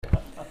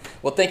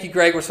Well, thank you,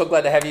 Greg. We're so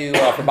glad to have you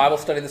for Bible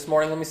study this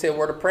morning. Let me say a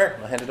word of prayer.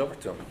 I'll hand it over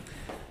to him.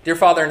 Dear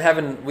Father in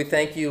heaven, we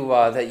thank you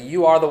that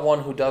you are the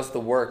one who does the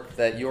work,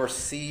 that your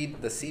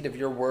seed, the seed of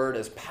your word,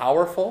 is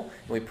powerful.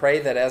 And we pray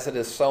that as it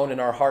is sown in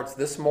our hearts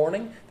this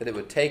morning, that it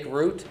would take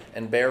root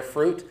and bear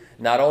fruit,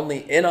 not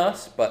only in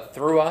us, but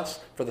through us,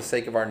 for the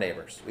sake of our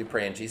neighbors. We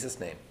pray in Jesus'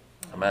 name.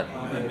 Amen.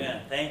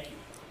 Amen. Thank you.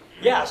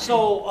 Yeah,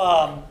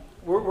 so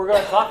we're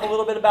going to talk a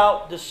little bit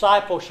about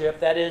discipleship.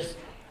 That is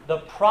the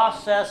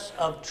process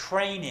of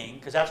training,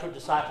 because that's what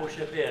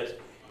discipleship is.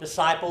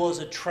 Disciple is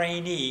a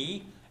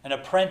trainee, an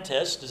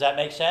apprentice. Does that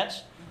make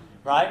sense?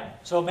 Right?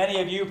 So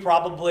many of you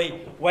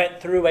probably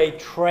went through a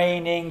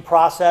training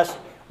process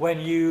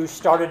when you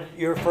started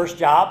your first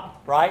job,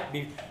 right?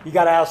 You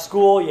got out of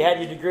school, you had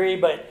your degree,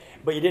 but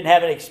you didn't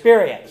have any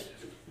experience,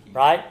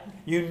 right?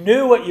 You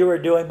knew what you were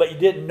doing, but you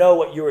didn't know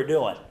what you were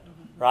doing,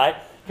 right?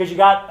 Because you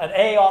got an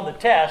A on the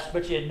test,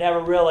 but you had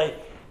never really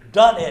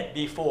done it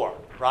before,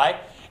 right?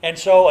 And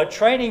so a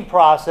training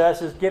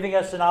process is giving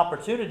us an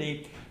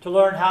opportunity to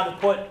learn how to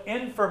put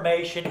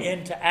information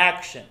into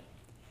action.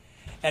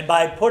 And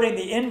by putting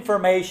the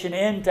information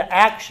into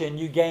action,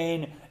 you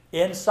gain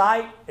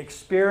insight,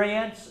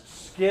 experience,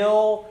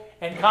 skill,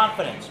 and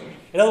confidence.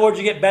 In other words,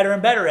 you get better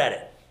and better at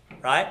it,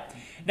 right?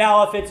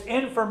 Now, if it's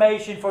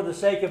information for the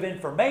sake of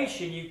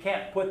information, you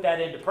can't put that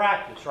into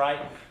practice, right?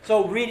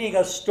 So reading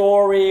a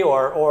story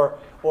or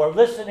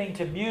listening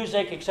to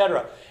music,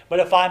 etc. But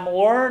if I'm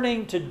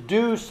learning to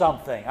do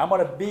something, I'm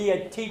going to be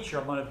a teacher,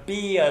 I'm going to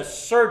be a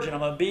surgeon, I'm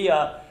going to be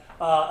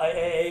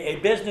a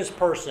business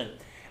person,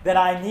 then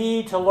I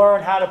need to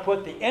learn how to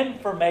put the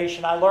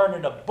information I learned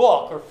in a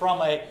book or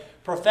from a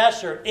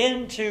professor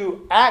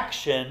into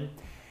action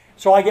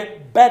so I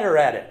get better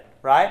at it,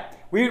 right?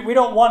 We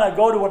don't want to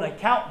go to an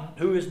accountant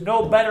who is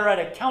no better at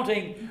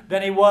accounting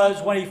than he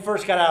was when he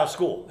first got out of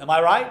school. Am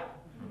I right?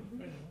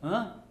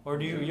 Huh? Or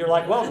you're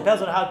like, well, it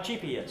depends on how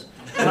cheap he is.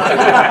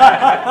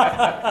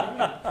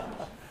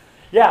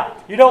 Yeah,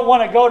 you don't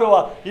want to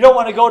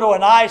go to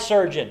an eye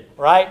surgeon,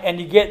 right? And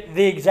you get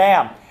the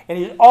exam, and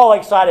he's all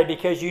excited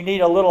because you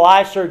need a little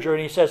eye surgery,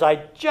 and he says,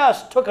 "I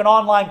just took an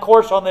online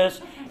course on this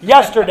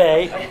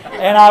yesterday,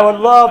 and I would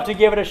love to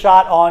give it a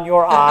shot on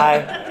your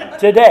eye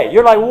today."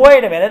 You're like,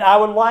 "Wait a minute, I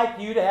would like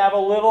you to have a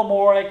little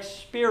more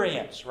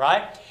experience,"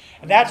 right?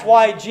 And that's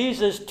why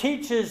Jesus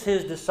teaches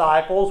his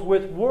disciples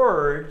with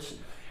words.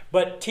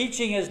 But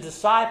teaching his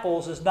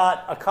disciples is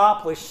not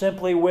accomplished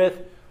simply with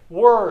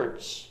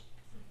words.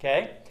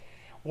 Okay?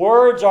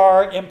 Words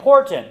are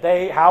important.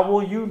 How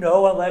will you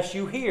know unless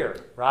you hear,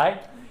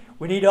 right?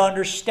 We need to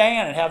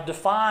understand and have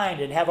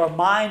defined and have our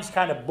minds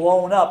kind of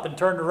blown up and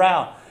turned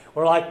around.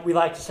 Or like we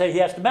like to say, he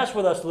has to mess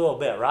with us a little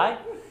bit, right?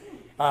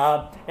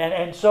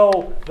 And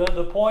so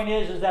the point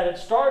is that it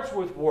starts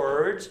with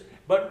words,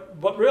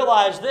 but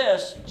realize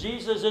this,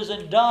 Jesus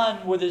isn't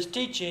done with his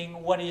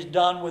teaching when he's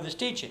done with his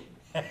teaching.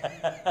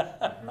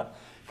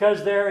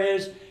 Because there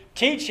is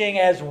teaching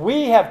as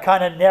we have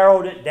kind of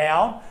narrowed it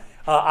down.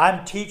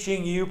 I'm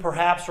teaching you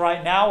perhaps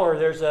right now, or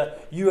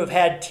you have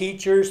had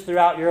teachers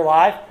throughout your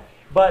life,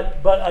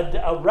 but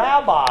a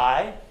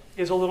rabbi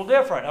is a little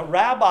different. A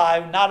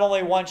rabbi not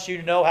only wants you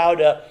to know how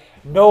to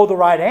know the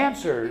right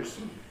answers,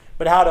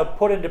 but how to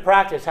put into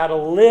practice, how to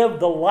live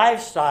the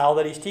lifestyle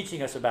that he's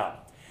teaching us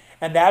about.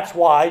 And that's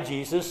why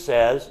Jesus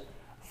says,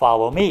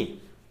 "Follow me."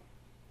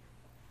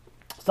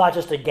 It's not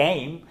just a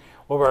game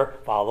where we're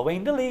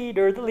following the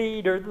leader, the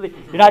leader, the leader.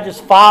 You're not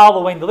just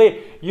following the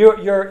leader.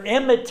 You're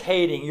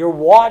imitating. You're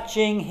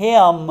watching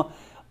him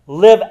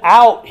live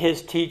out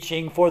his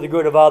teaching for the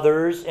good of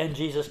others, in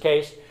Jesus'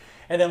 case,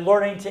 and then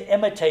learning to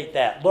imitate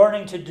that,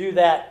 learning to do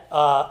that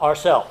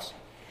ourselves.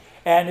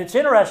 And it's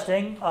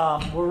interesting.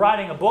 We're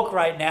writing a book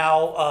right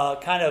now,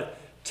 kind of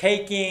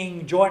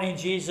joining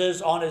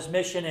Jesus on his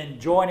mission and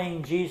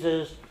joining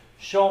Jesus,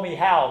 show me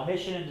how,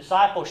 mission and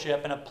discipleship,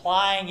 and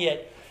applying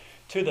it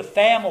to the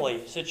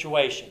family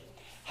situation.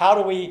 How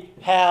do we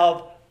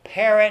have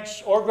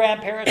parents or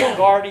grandparents or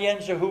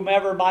guardians or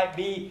whomever might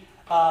be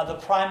the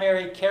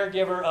primary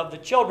caregiver of the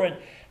children?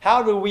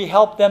 How do we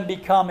help them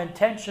become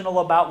intentional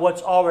about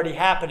what's already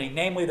happening?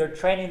 Namely, they're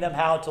training them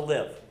how to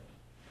live.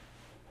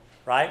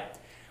 Right?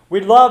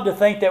 We'd love to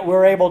think that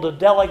we're able to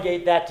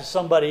delegate that to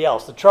somebody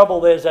else. The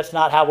trouble is that's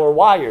not how we're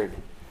wired.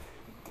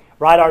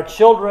 Right? Our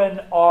children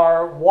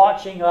are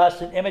watching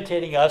us and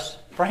imitating us,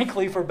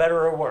 frankly, for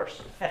better or worse.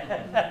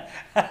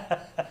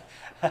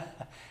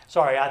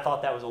 Sorry, I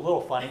thought that was a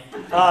little funny.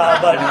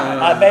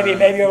 But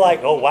maybe you're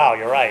like, "Oh, wow,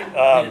 you're right."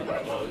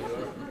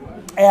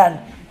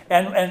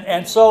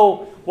 And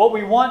so what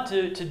we want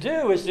to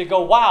do is to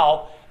go,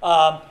 wow,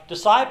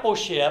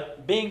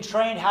 discipleship, being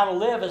trained how to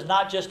live is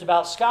not just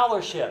about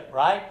scholarship,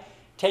 right?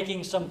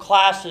 Taking some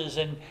classes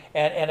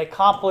and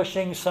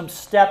accomplishing some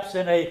steps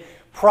in a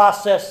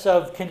process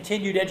of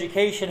continued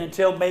education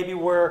until maybe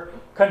we're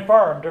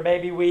confirmed, or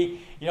maybe we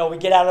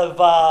get out of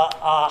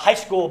high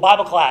school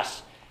Bible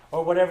class,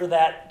 or whatever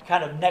that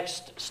kind of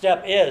next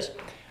step is.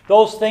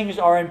 Those things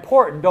are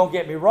important, don't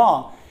get me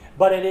wrong,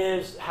 but it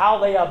is how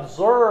they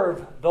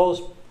observe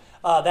those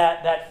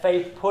that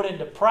faith put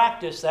into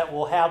practice that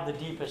will have the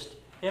deepest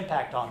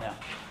impact on them.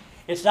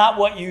 It's not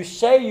what you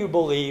say you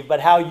believe, but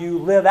how you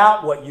live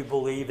out what you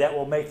believe that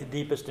will make the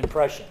deepest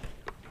impression.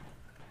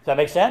 Does that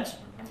make sense?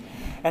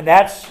 And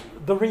that's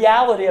the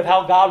reality of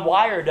how God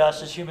wired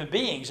us as human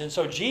beings. And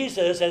so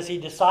Jesus, as he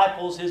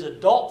disciples his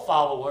adult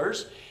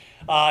followers,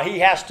 he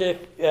has to,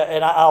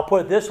 and I'll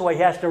put it this way,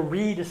 he has to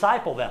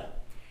re-disciple them.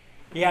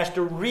 He has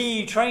to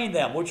retrain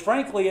them, which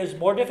frankly is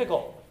more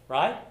difficult,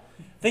 right?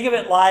 Think of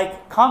it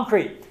like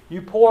concrete.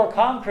 You pour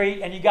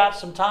concrete and you got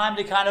some time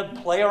to kind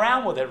of play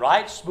around with it,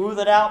 right? Smooth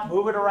it out,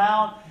 move it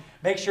around,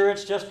 make sure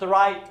it's just the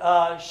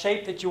right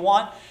shape that you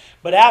want.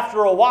 But after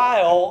a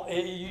while,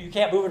 you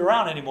can't move it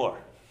around anymore.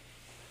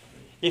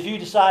 If you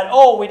decide,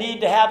 oh, we need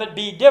to have it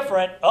be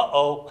different,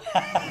 uh-oh.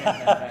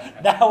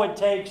 Now it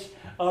takes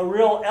a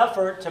real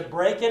effort to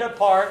break it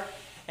apart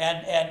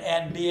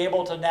and be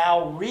able to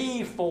now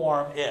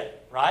reform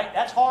it, right?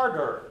 That's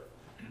harder.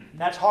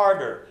 That's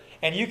harder.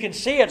 And you can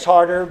see it's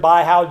harder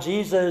by how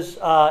Jesus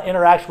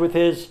interacts with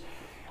his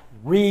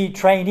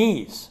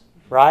retrainees,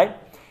 right?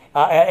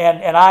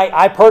 And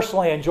I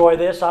personally enjoy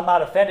this. I'm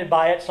not offended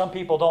by it. Some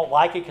people don't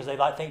like it because they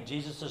think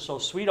Jesus is so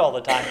sweet all the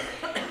time.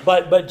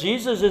 But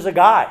Jesus is a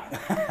guy.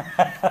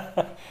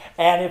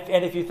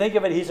 and if you think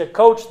of it, he's a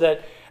coach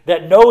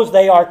that knows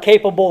they are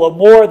capable of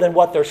more than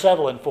what they're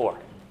settling for,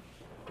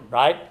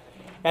 right?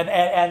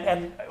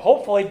 And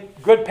hopefully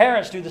good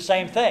parents do the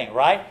same thing,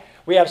 right?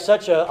 We have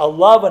such a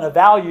love and a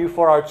value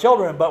for our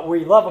children, but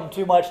we love them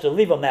too much to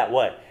leave them that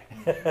way.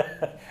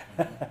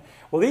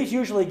 Well, these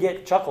usually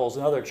get chuckles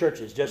in other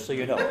churches, just so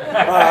you know.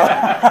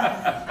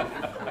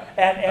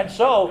 And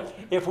so,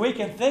 if we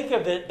can think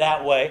of it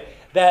that way,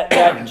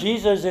 that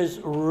Jesus is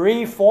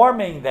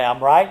reforming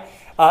them, right?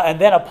 And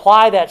then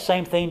apply that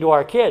same thing to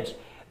our kids.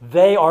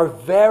 They are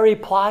very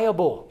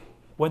pliable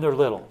when they're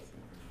little,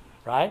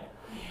 right?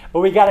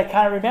 But we got to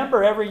kind of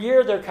remember every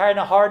year they're kind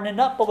of hardening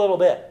up a little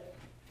bit,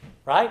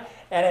 right?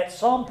 And at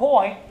some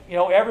point,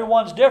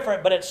 everyone's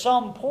different, but at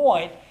some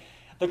point,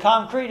 the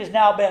concrete has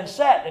now been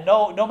set, and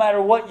no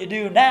matter what you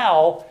do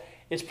now,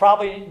 it's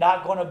probably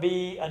not going to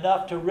be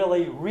enough to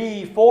really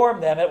reform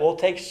them. It will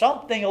take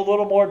something a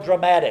little more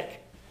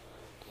dramatic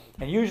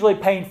and usually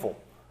painful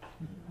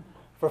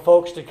for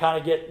folks to kind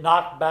of get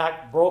knocked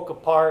back, broke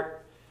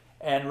apart,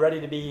 and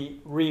ready to be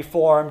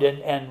reformed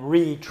and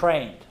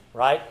retrained,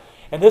 right?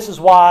 And this is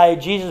why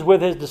Jesus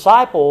with his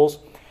disciples,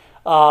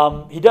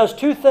 he does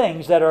two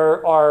things that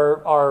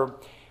are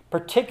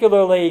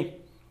particularly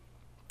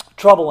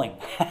troubling.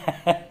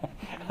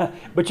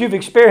 But you've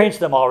experienced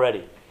them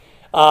already.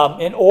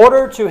 In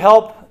order to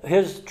help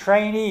his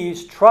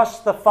trainees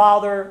trust the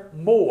Father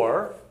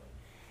more,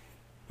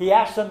 he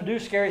asks them to do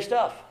scary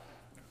stuff.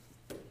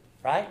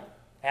 Right?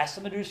 Asks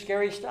them to do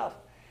scary stuff.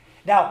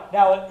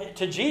 Now,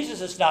 to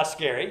Jesus it's not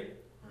scary.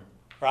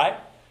 Right?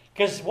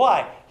 Because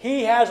why?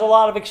 He has a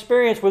lot of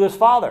experience with his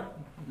Father.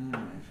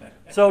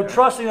 So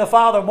trusting the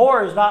Father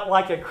more is not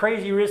like a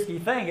crazy risky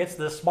thing. It's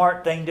the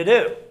smart thing to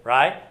do.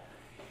 Right?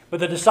 But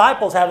the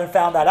disciples haven't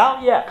found that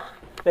out yet.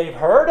 They've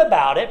heard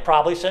about it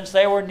probably since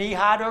they were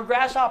knee-high to a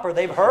grasshopper.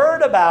 They've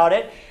heard about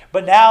it,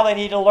 but now they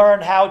need to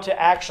learn how to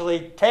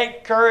actually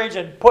take courage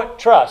and put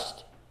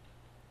trust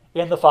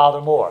in the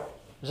Father more.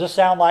 Does this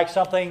sound like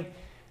something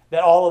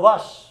that all of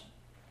us,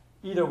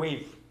 either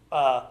we've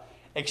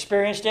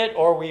experienced it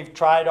or we've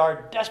tried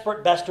our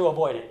desperate best to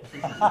avoid it?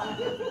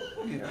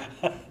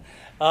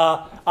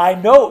 I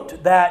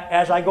note that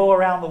as I go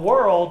around the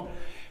world,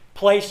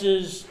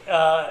 places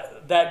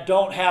that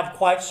don't have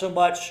quite so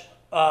much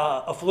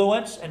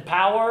affluence and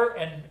power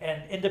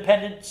and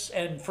independence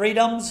and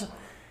freedoms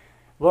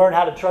learn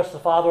how to trust the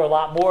Father a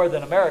lot more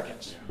than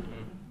Americans.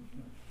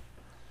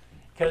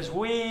 Because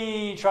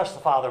we trust the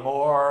Father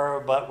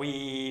more, but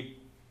we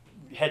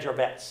hedge our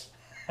bets,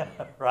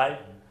 right?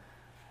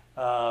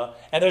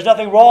 And there's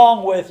nothing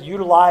wrong with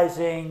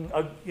utilizing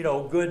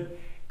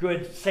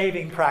good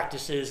saving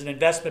practices and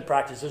investment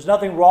practices. There's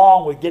nothing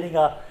wrong with getting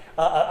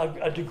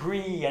a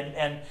degree,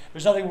 and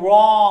there's nothing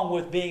wrong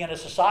with being in a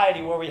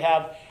society where we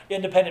have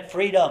independent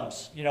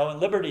freedoms, and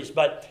liberties.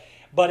 But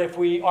if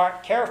we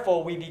aren't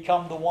careful, we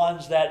become the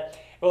ones that,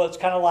 well, it's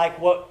kind of like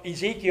what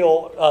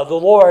Ezekiel, the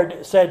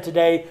Lord said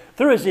today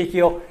through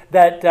Ezekiel,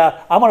 that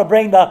I'm going to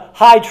bring the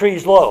high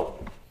trees low.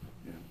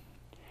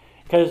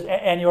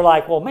 And you're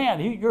like, well, man,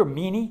 you're a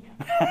meanie.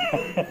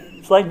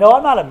 It's like, no,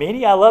 I'm not a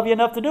meanie. I love you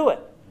enough to do it.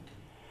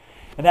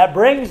 And that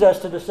brings us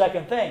to the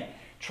second thing.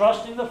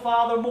 Trusting the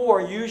Father more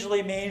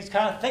usually means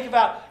kind of think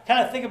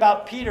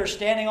about Peter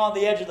standing on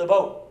the edge of the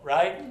boat,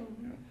 right?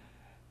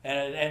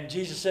 And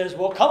Jesus says,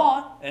 well, come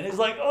on. And he's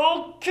like,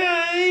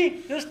 okay,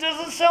 this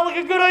doesn't sound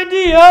like a good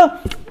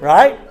idea,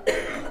 right?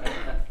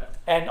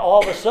 And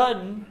all of a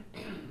sudden,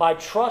 by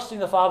trusting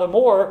the Father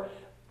more,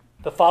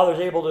 the Father's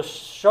able to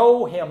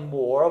show him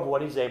more of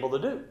what he's able to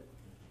do.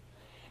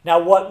 Now,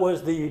 what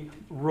was the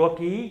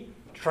rookie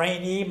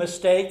trainee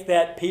mistake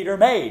that Peter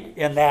made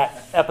in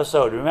that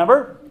episode?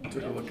 Remember?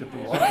 Took a look at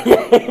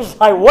the He's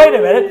like, wait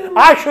a minute,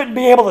 I shouldn't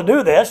be able to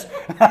do this.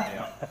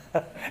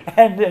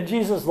 And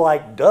Jesus is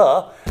like,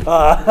 duh.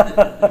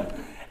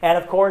 And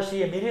of course,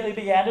 he immediately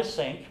began to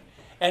sink.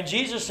 And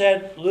Jesus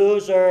said,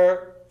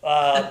 loser,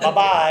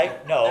 bye-bye.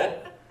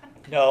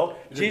 No.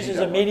 Jesus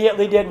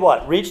immediately did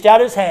what? Reached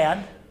out his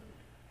hand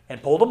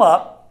and pulled him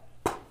up.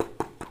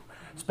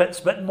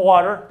 Spit in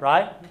water,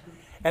 right?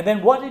 And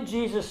then what did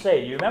Jesus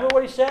say? Do you remember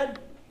what he said?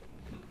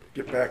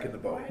 Get back in the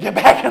boat. Get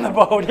back in the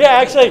boat. Yeah,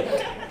 actually,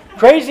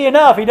 crazy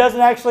enough, he doesn't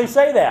actually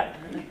say that.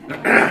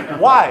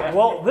 Why?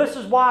 Well, this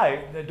is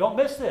why. Don't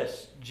miss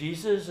this.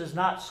 Jesus is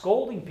not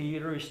scolding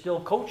Peter. He's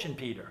still coaching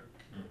Peter.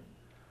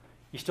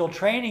 He's still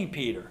training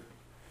Peter.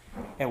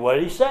 And what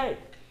did he say?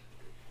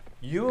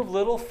 You of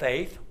little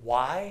faith,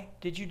 why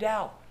did you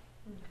doubt?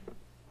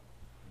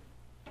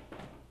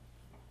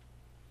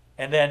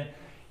 And then,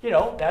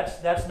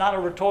 that's not a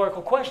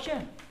rhetorical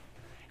question.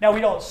 Now, we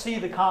don't see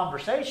the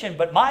conversation,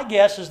 but my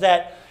guess is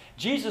that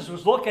Jesus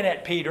was looking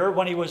at Peter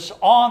when he was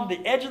on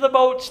the edge of the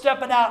boat,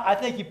 stepping out. I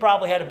think he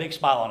probably had a big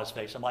smile on his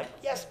face. I'm like,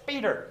 yes,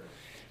 Peter,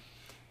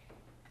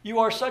 you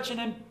are such an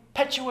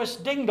impetuous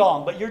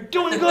ding-dong, but you're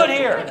doing good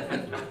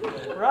here.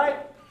 Right?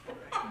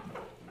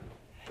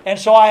 And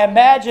so I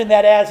imagine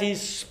that as he's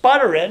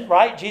sputtering,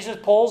 right, Jesus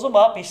pulls him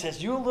up. He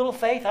says, you little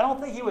faith. I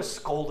don't think he was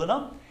scolding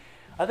him.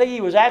 I think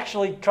he was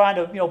actually trying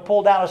to,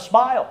 pull down a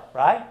smile,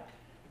 right?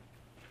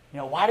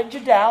 Why did you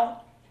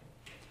doubt?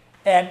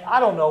 And I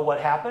don't know what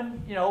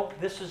happened.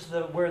 This is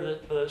where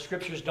the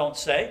scriptures don't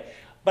say.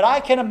 But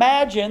I can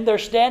imagine they're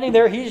standing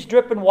there. He's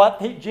dripping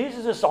what?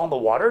 Jesus is on the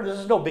water. This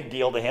is no big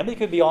deal to him. He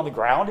could be on the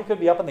ground. He could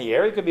be up in the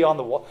air. He could be on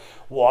the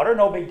water.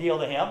 No big deal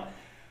to him.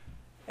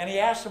 And he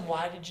asked him,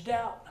 why did you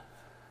doubt?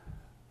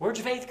 Where'd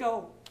your faith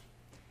go?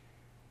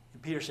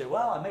 And Peter said,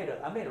 well, I made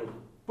a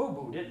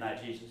boo-boo, didn't I,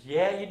 Jesus?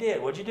 Yeah, you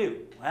did. What'd you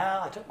do?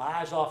 Well, I took my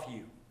eyes off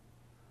you.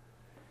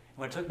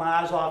 When I took my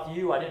eyes off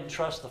you, I didn't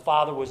trust the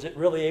Father was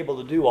really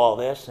able to do all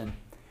this, and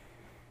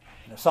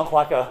I sunk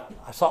like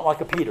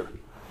a Peter.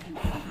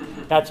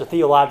 That's a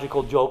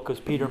theological joke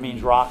because Peter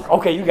means rock.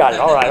 Okay, you got it.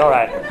 All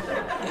right.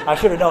 I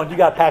should have known. You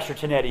got Pastor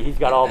Chinetti. He's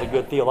got all the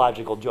good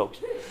theological jokes.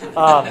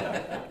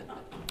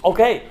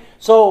 Okay,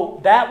 so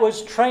that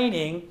was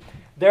training.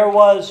 There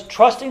was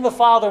trusting the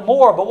Father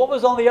more, but what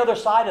was on the other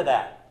side of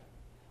that?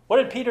 What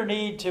did Peter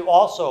need to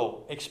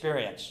also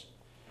experience?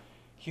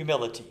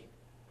 Humility.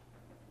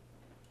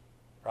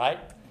 Right?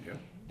 Yeah.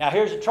 Now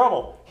here's the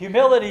trouble.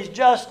 Humility is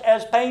just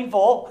as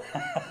painful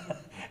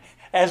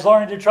as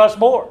learning to trust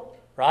more.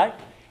 Right?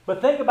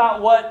 But think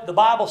about what the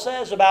Bible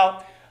says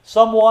about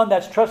someone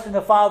that's trusting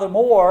the Father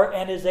more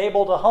and is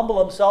able to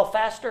humble himself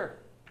faster.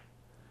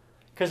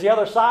 Because the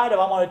other side of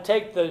I'm going to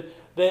take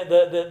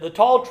the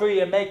tall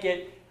tree and make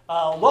it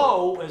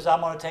low is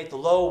I'm going to take the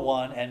low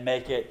one and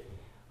make it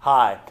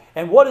high.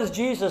 And what does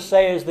Jesus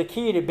say is the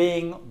key to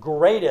being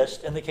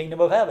greatest in the kingdom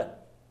of heaven?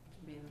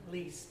 To be the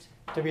least.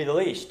 To be the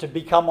least. To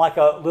become like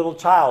a little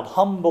child.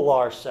 Humble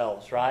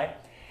ourselves, right?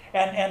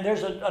 And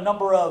there's a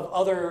number of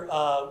other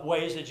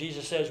ways that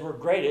Jesus says we're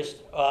greatest.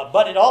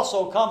 But it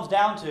also comes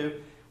down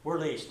to we're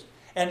least.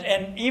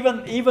 And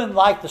even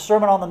like the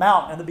Sermon on the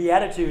Mount and the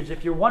Beatitudes,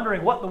 if you're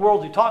wondering what in the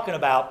world he's talking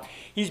about,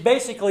 he's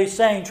basically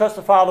saying trust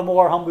the Father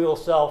more, humble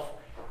yourself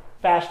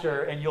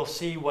faster, and you'll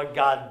see what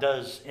God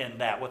does in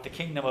that, what the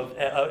kingdom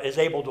is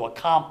able to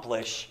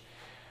accomplish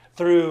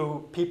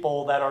through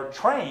people that are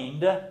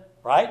trained,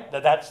 right?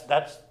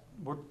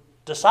 We're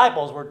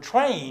disciples, we're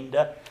trained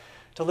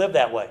to live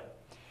that way.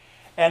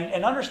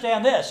 And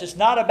understand this, it's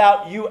not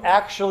about you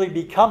actually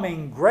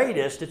becoming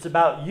greatest, it's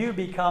about you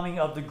becoming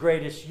of the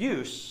greatest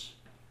use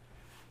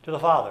to the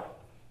Father.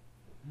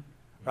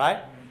 Right?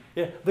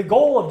 Yeah, the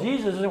goal of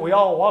Jesus isn't we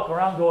all walk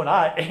around going,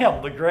 I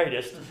am the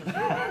greatest.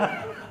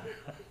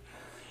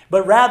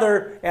 But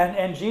rather,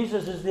 and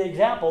Jesus is the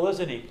example,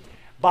 isn't he?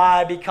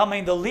 By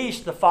becoming the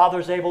least, the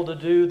Father's able to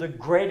do the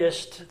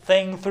greatest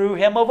thing through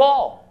him of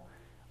all.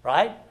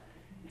 Right?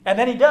 And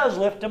then he does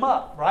lift him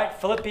up. Right?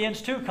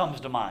 Philippians 2 comes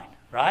to mind.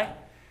 Right?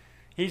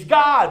 He's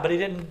God, but he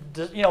didn't,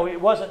 it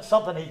wasn't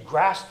something he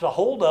grasped a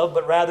hold of,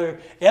 but rather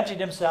emptied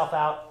himself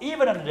out,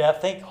 even unto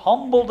death.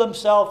 Humbled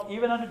himself,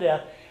 even unto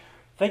death.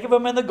 Think of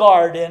him in the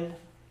garden.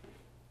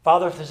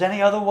 Father, if there's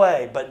any other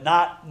way, but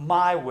not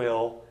my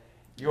will,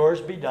 yours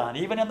be done.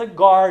 Even in the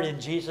garden,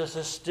 Jesus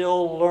is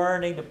still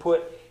learning to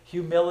put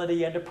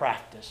humility into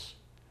practice.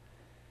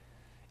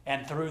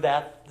 And through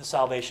that, the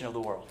salvation of the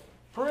world.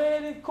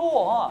 Pretty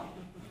cool, huh?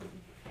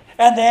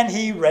 And then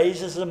he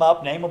raises them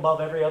up, name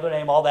above every other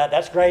name, all that.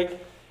 That's great.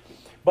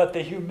 But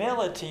the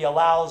humility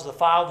allows the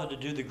Father to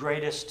do the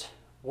greatest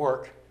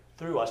work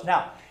through us.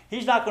 Now,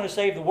 he's not going to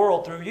save the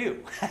world through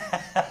you.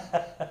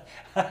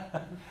 All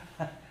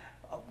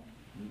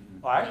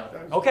right?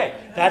 Okay,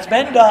 that's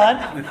been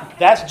done.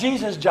 That's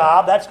Jesus'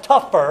 job. That's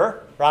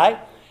tougher, right?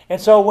 And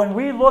so when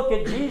we look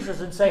at Jesus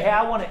and say, hey,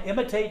 I want to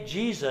imitate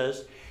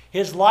Jesus,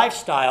 his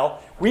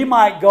lifestyle, we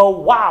might go,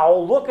 wow,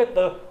 look at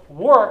the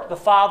work the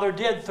Father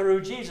did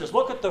through Jesus.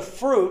 Look at the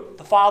fruit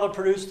the Father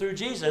produced through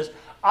Jesus.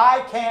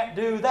 I can't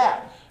do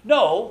that.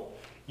 No,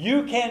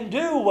 you can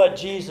do what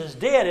Jesus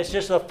did. It's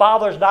just the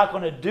Father's not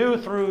going to do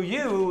through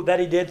you that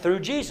he did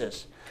through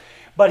Jesus.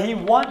 But he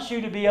wants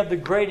you to be of the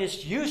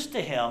greatest use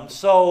to him.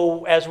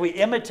 So as we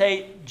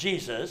imitate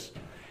Jesus,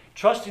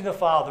 trusting the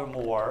Father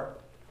more,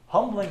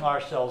 humbling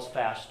ourselves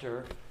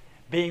faster,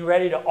 being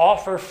ready to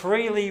offer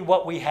freely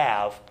what we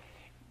have,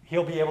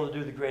 he'll be able to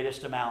do the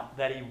greatest amount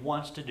that he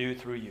wants to do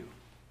through you.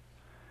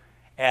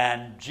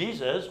 And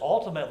Jesus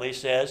ultimately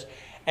says,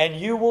 and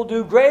you will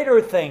do greater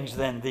things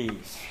than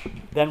these,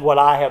 than what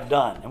I have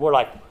done. And we're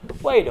like,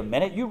 wait a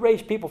minute, you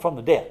raised people from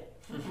the dead.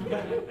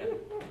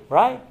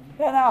 Right?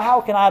 And now how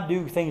can I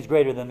do things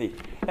greater than these?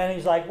 And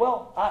he's like,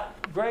 well,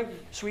 Greg,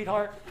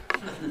 sweetheart,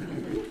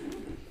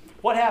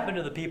 what happened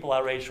to the people I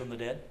raised from the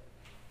dead?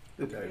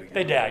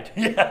 They died.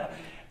 Yeah.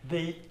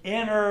 The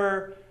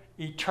inner,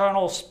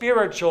 eternal,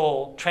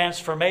 spiritual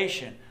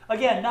transformation.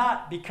 Again,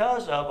 not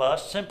because of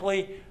us,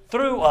 simply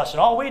through us. And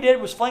all we did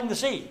was fling the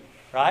seed,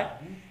 right?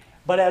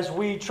 But as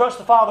we trust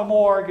the Father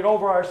more, get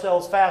over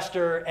ourselves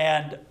faster,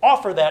 and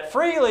offer that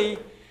freely,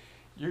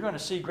 you're going to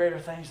see greater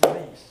things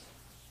than these.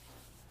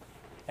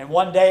 And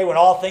one day when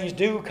all things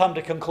do come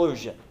to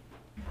conclusion,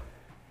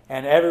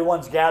 and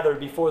everyone's gathered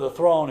before the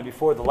throne and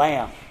before the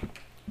Lamb,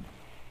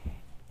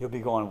 you'll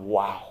be going,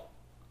 wow.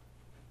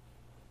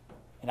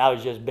 And I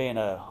was just being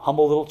a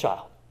humble little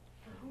child.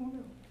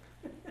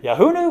 Yeah,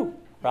 who knew,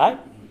 right?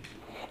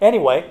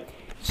 Anyway,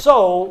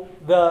 so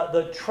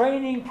the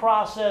training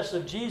process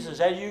of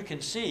Jesus, as you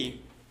can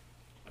see,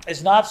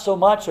 is not so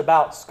much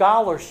about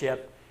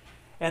scholarship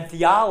and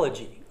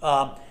theology.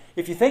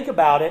 If you think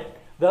about it,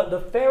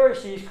 the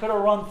Pharisees could have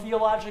run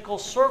theological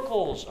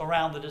circles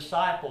around the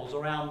disciples,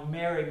 around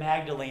Mary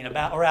Magdalene,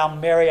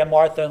 around Mary and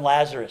Martha and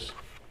Lazarus.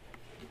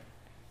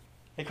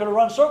 They could have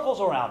run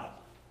circles around them.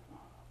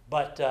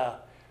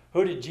 But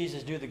who did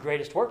Jesus do the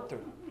greatest work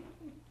through?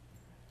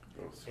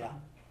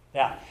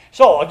 Yeah.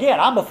 So again,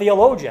 I'm a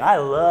theologian. I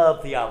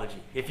love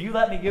theology. If you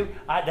let me go,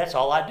 that's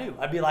all I do.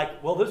 I'd be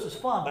like, well, this is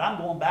fun, but I'm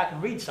going back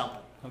and read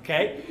something.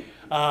 Okay?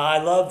 I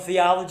love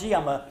theology.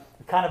 I'm a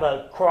kind of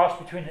a cross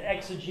between an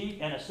exegete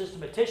and a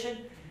systematician.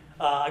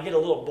 I get a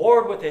little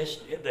bored with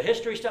the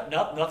history stuff.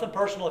 Nothing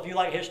personal. If you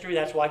like history,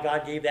 that's why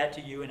God gave that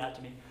to you and not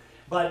to me.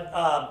 But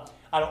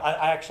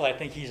I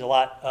think he's a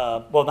lot,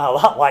 well, not a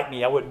lot like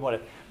me. I wouldn't want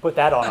to put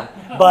that on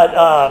him.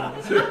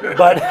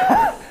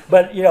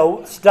 But you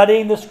know,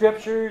 studying the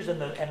scriptures and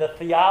the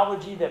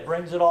theology that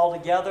brings it all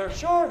together,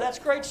 sure, that's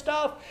great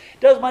stuff.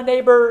 Does my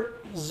neighbor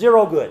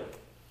zero good.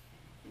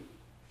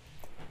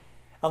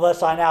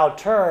 Unless I now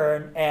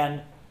turn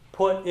and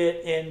put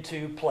it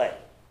into play.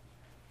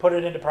 Put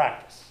it into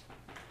practice.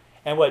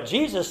 And what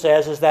Jesus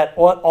says is that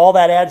all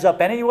that adds up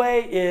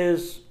anyway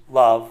is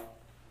love.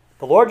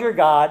 The Lord your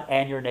God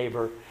and your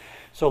neighbor.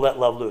 So let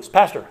love loose.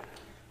 Pastor.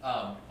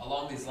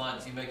 Along these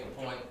lines, you make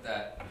a point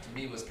that to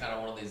me was kind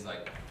of one of these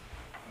like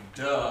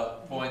duh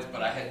points,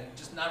 but I had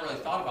just not really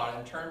thought about it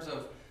in terms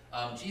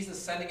of Jesus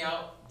sending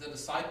out the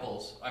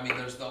disciples. I mean,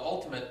 there's the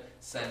ultimate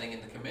sending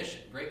in the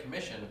commission, Great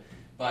Commission,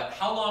 but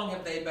how long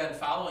have they been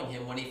following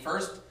him when he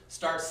first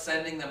starts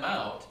sending them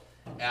out?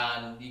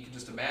 And you can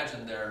just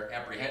imagine their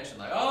apprehension,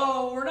 like,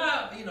 oh, we're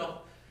not,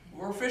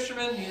 we're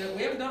fishermen.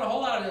 We haven't done a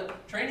whole lot of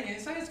training.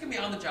 It's going to be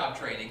on-the-job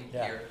training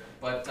here.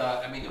 But,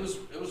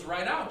 it was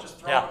right out, just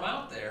throwing them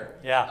out there.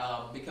 Yeah.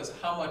 Because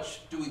how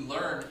much do we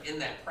learn in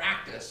that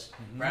practice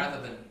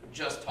rather than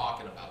just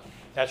talking about it?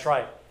 That's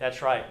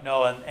right.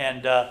 No,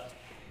 and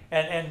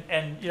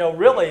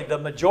really the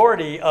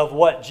majority of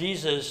what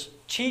Jesus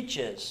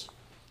teaches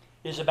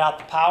is about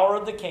the power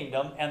of the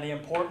kingdom and the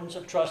importance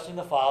of trusting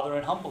the Father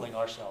and humbling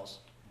ourselves.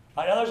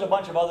 I know there's a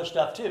bunch of other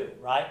stuff too,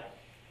 right?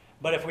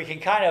 But if we can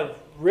kind of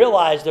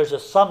realize there's a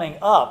summing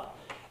up,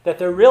 that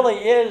there really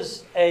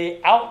is an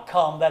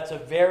outcome that's a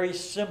very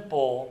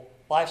simple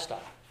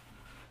lifestyle.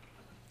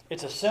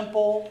 It's a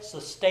simple,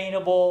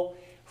 sustainable,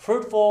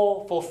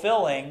 fruitful,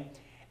 fulfilling,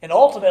 and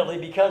ultimately,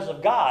 because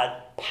of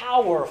God,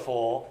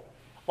 powerful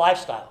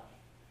lifestyle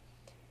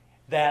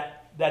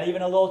that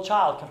even a little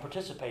child can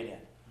participate in.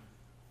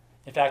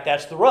 In fact,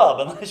 that's the rub.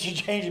 Unless you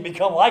change and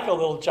become like a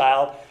little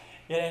child.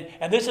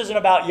 And this isn't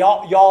about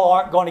y'all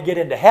aren't going to get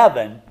into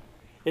heaven.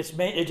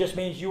 It just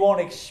means you won't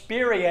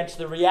experience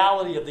the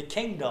reality of the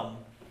kingdom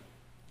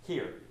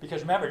here. Because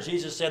remember,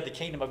 Jesus said the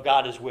kingdom of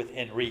God is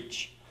within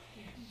reach.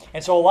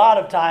 And so a lot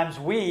of times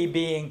we,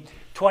 being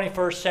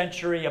 21st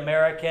century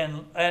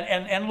American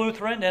and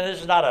Lutheran, and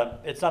it's not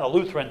a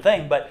Lutheran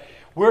thing, but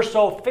we're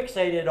so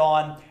fixated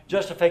on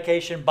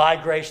justification by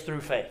grace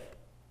through faith,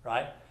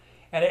 right?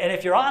 And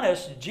if you're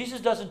honest,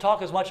 Jesus doesn't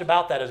talk as much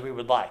about that as we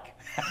would like.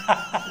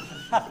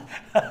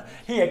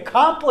 He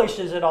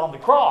accomplishes it on the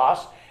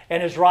cross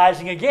and is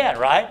rising again,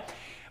 right?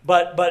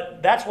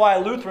 But that's why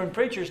Lutheran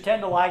preachers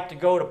tend to like to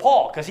go to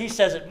Paul, because he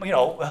says it,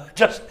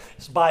 just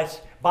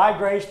by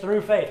grace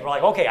through faith. We're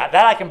like, okay,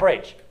 that I can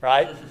preach,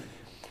 right?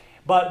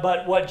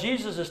 But what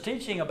Jesus is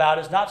teaching about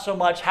is not so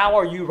much how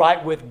are you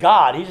right with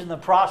God. He's in the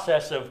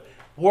process of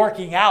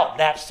working out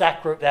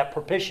that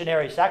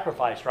propitiatory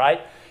sacrifice,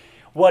 right?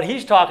 What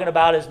he's talking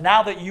about is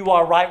now that you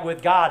are right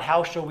with God,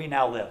 how shall we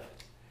now live?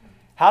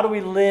 How do we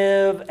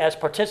live as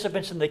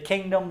participants in the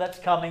kingdom that's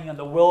coming and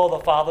the will of the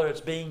Father that's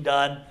being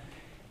done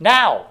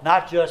Now,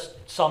 not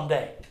just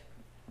someday.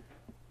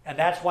 And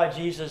that's why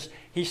Jesus,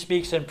 he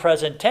speaks in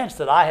present tense,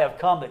 that I have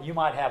come that you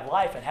might have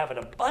life and have it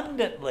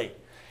abundantly.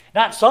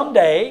 Not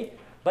someday,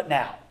 but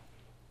now.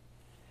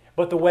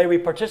 But the way we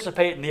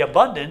participate in the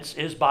abundance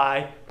is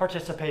by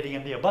participating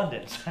in the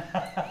abundance.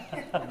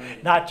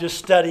 Not just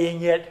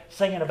studying it,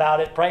 singing about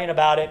it, praying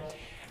about it,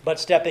 but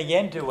stepping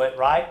into it,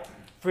 right?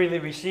 Freely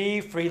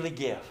receive, freely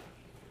give.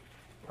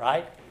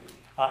 Right?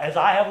 As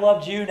I have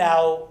loved you,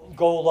 now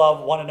go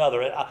love one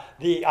another.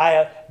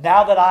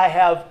 Now that I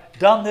have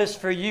done this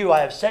for you,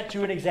 I have set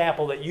you an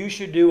example that you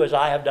should do as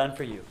I have done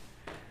for you.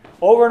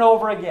 Over and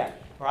over again,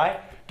 right?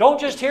 Don't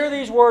just hear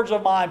these words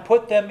of mine,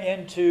 put them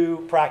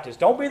into practice.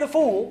 Don't be the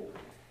fool,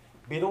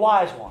 be the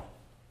wise one,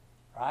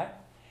 right?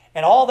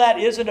 And all that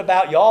isn't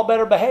about, y'all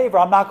better behave or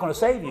I'm not going to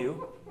save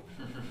you.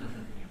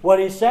 What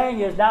he's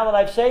saying is, now that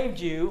I've saved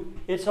you,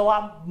 it's a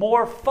lot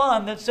more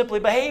fun than simply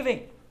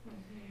behaving.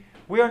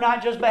 We are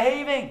not just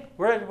behaving.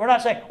 We're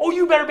not saying, oh,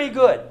 you better be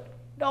good.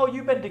 No,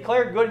 you've been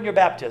declared good in your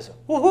baptism.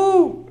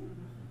 Woohoo!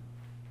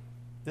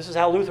 This is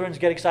how Lutherans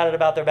get excited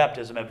about their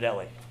baptism,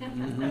 evidently.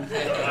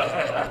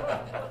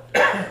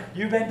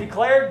 You've been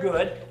declared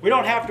good. We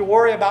don't have to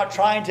worry about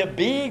trying to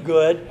be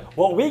good.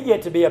 What we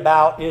get to be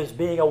about is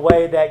being a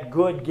way that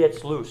good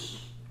gets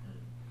loose.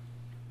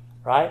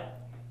 Right?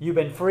 You've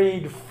been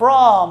freed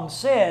from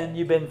sin.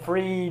 You've been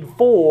freed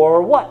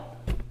for what?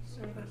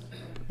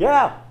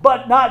 Yeah,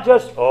 but not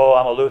just, oh,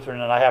 I'm a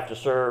Lutheran and I have to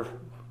serve.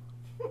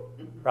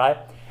 Right?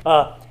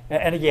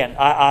 And again,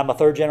 I'm a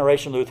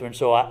third-generation Lutheran,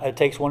 so it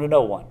takes one to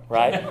know one,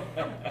 right?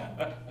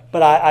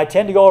 But I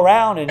tend to go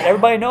around, and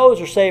everybody knows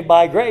they're saved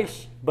by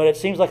grace, but it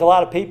seems like a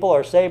lot of people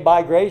are saved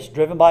by grace,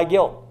 driven by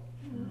guilt,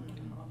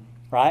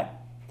 right?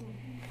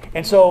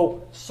 And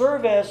so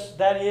service,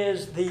 that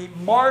is the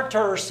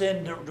martyr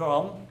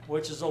syndrome,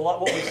 which is a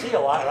lot what we see a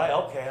lot, right?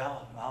 Okay,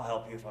 I'll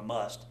help you if I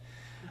must.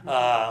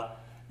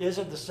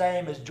 Isn't the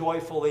same as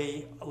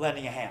joyfully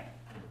lending a hand,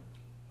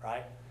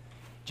 right?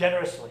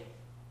 Generously.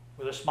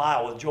 With a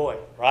smile, with joy,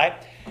 right?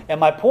 And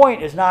my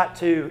point is not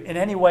to in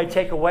any way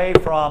take away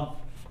from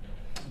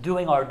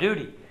doing our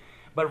duty,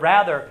 but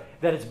rather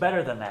that it's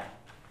better than that,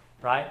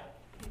 right?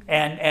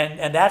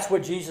 And that's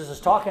what Jesus is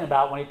talking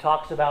about when he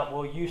talks about,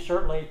 well, you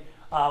certainly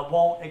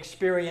won't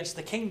experience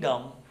the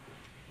kingdom,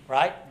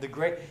 right? The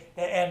great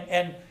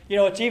and you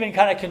know, it's even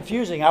kind of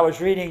confusing. I was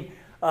reading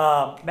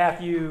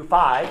Matthew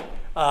 5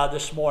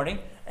 this morning,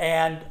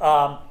 and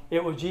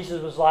it was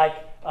Jesus was like.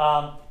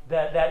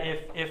 That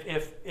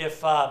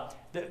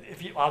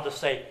if you, I'll just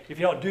say, if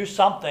you don't do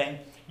something,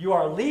 you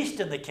are least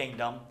in the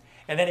kingdom.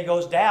 And then he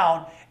goes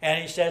down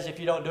and he says, if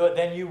you don't do it,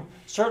 then you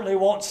certainly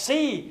won't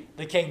see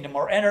the kingdom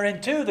or enter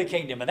into the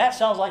kingdom. And that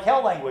sounds like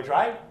hell language,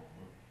 right?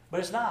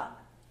 But it's not.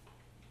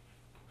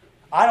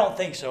 I don't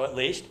think so, at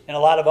least, and a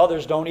lot of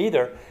others don't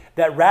either.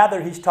 That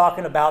rather he's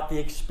talking about the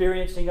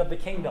experiencing of the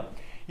kingdom.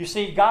 You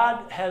see,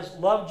 God has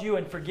loved you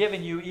and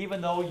forgiven you even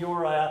though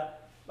you're a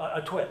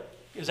twit.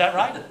 Is that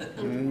right?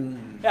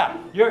 Yeah.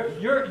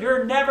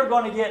 You're never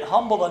going to get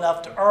humble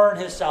enough to earn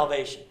his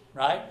salvation,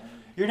 right?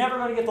 You're never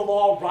going to get the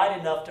law right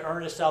enough to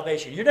earn his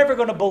salvation. You're never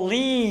going to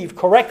believe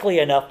correctly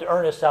enough to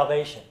earn his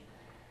salvation.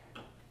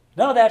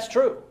 None of that's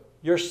true.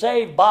 You're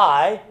saved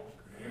by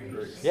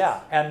grace. Yeah,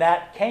 and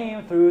that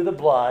came through the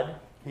blood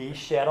he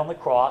shed on the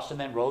cross and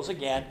then rose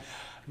again,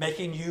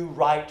 making you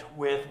right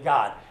with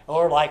God.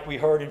 Or like we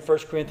heard in 1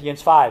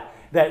 Corinthians 5,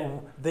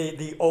 that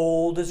the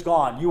old is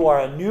gone. You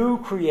are a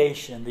new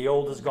creation. The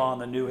old is gone,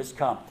 the new has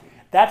come.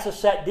 That's a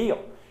set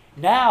deal.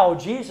 Now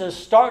Jesus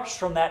starts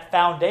from that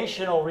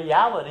foundational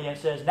reality and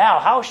says, now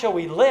how shall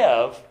we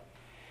live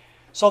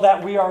so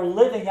that we are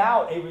living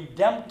out a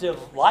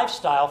redemptive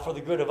lifestyle for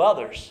the good of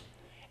others?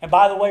 And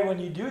by the way, when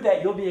you do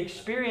that, you'll be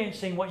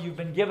experiencing what you've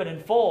been given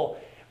in full,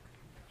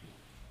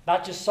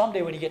 not just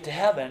someday when you get to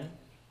heaven,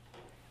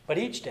 but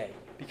each day,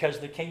 because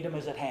the kingdom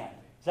is at hand.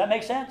 Does that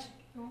make sense?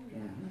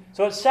 Mm-hmm.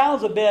 So it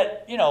sounds a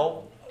bit,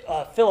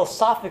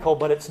 philosophical,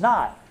 but it's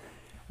not.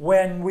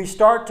 When we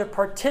start to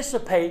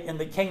participate in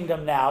the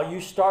kingdom now,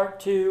 you start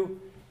to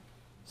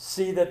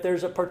see that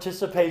there's a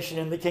participation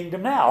in the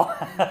kingdom now.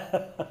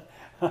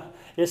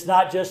 It's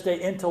not just an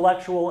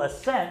intellectual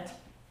assent.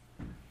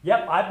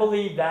 Yep, I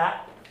believe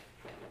that.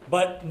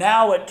 But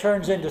now it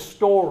turns into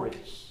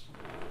stories.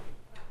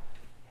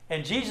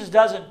 And Jesus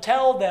doesn't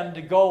tell them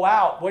to go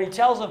out. What he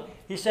tells them,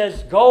 he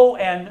says, go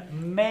and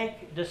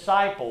make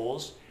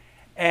disciples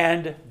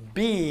and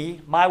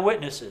be my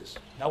witnesses.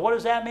 Now, what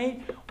does that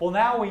mean? Well,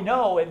 now we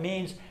know it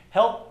means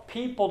help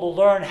people to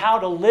learn how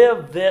to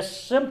live this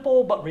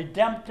simple but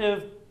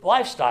redemptive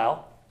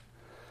lifestyle.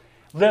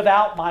 Live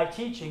out my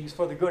teachings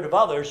for the good of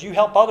others. You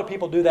help other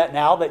people do that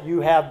now that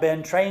you have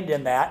been trained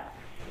in that.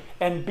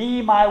 And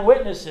be my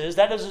witnesses.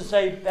 That doesn't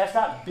say, that's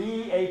not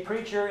be a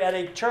preacher at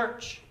a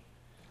church.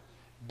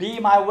 Be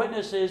my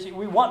witnesses.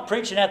 We want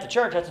preaching at the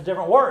church. That's a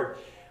different word.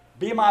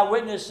 Be my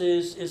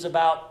witnesses is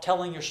about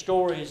telling your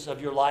stories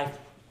of your life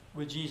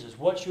with Jesus.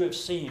 What you have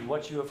seen,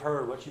 what you have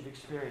heard, what you've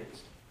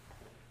experienced.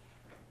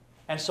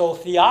 And so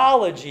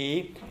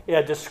theology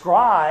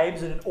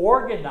describes and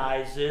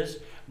organizes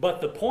But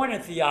the point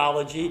of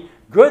theology,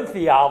 good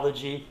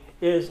theology,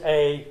 is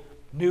a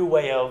new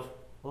way of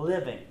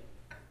living.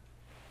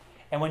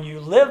 And when you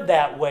live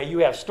that way, you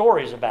have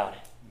stories about it.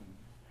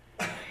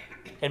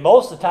 And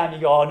most of the time you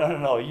go, oh,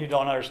 no, you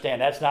don't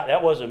understand.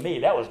 That wasn't me,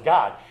 that was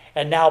God.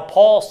 And now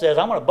Paul says,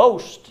 I'm going to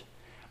boast.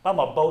 I'm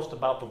going to boast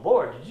about the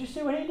Lord. Did you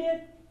see what he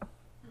did?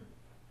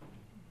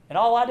 And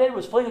all I did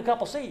was fling a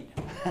couple seed.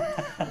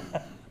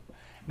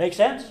 Make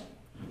sense?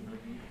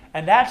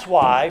 And that's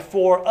why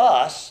for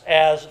us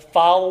as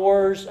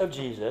followers of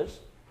Jesus,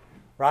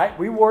 right?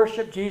 We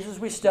worship Jesus,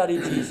 we study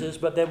Jesus,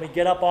 but then we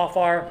get up off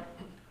our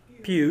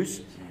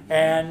pews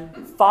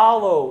and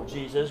follow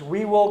Jesus.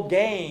 We will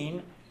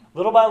gain,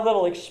 little by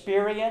little,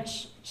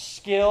 experience,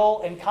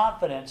 skill, and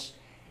confidence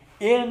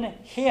in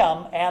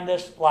Him and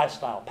this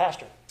lifestyle.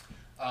 Pastor?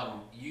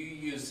 You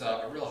use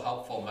a real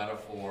helpful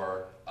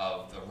metaphor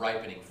of the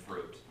ripening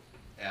fruit,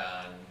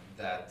 and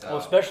that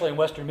especially in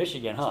Western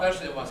Michigan, huh?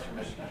 Especially in Western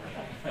Michigan,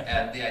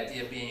 and the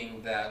idea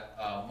being that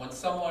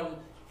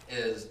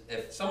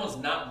if someone's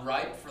not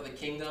ripe for the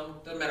kingdom,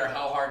 doesn't matter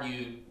how hard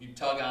you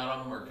tug on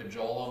them or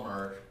cajole them,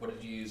 or what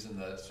did you use in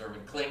the sermon,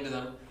 cling to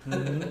them,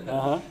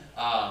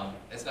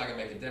 it's not going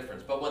to make a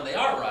difference. But when they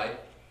are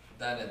ripe,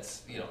 then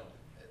it's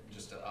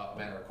just a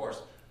matter of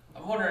course.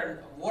 I'm wondering,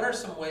 what are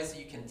some ways that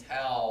you can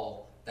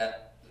tell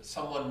that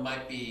someone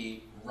might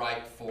be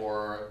ripe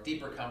for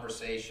deeper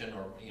conversation,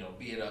 or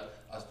be at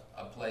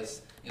a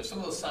place, some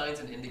of those signs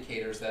and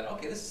indicators that,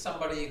 okay, this is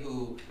somebody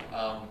who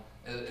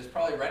is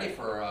probably ready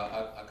for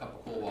a cup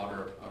of cool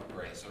water of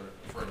grace, or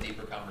for a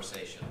deeper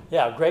conversation?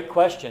 Yeah, great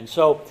question.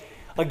 So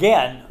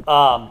again,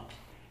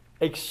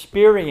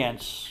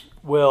 experience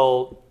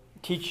will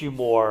teach you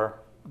more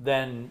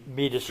than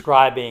me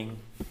describing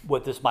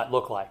what this might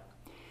look like.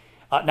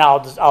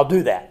 Now I'll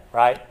do that,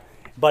 right?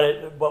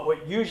 But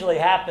what usually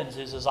happens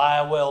is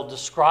I will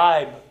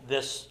describe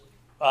this,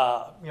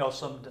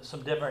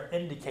 some different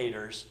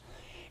indicators,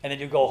 and then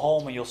you go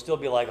home and you'll still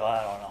be like, oh,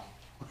 I don't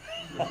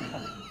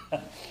know.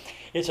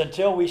 It's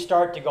until we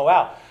start to go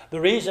out.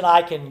 The reason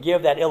I can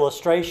give that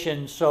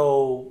illustration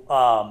so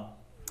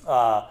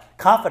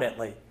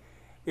confidently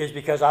is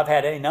because I've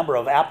had any number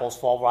of apples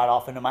fall right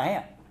off into my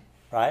hand,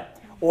 right?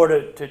 Or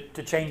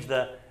to change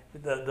the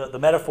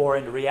metaphor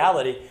into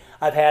reality,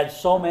 I've had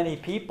so many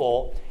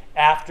people,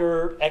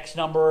 after X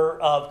number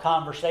of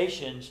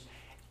conversations,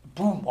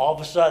 boom, all of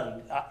a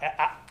sudden,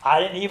 I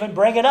didn't even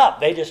bring it up.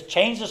 They just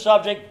changed the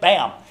subject,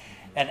 bam,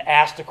 and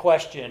asked a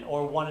question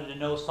or wanted to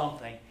know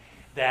something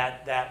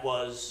that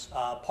was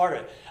part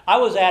of it. I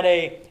was at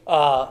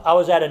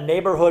a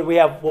neighborhood. We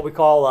have what we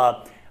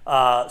call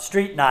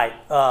street night.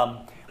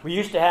 We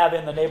used to have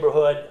in the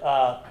neighborhood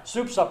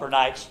soup supper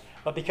nights,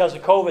 but because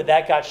of COVID,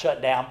 that got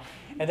shut down.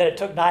 And then it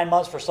took 9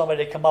 months for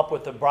somebody to come up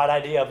with the bright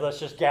idea of let's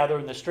just gather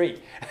in the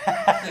street.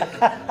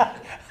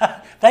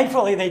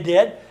 Thankfully, they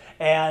did.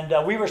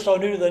 And we were so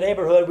new to the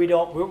neighborhood,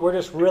 we're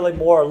just really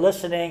more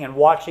listening and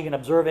watching and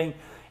observing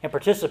and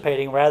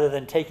participating rather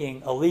than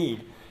taking a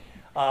lead.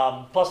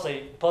 Plus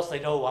they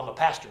know I'm a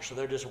pastor, so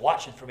they're just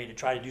watching for me to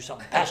try to do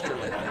something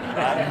pastorally.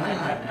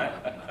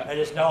 Right? I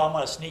just know I'm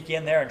going to sneak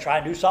in there and try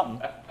and do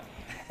something.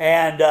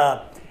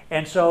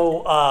 And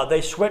so they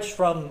switched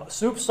from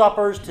soup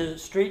suppers to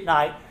street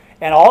night.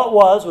 And all it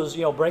was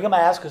bring a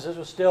mask, because this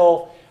was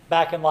still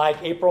back in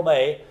like April,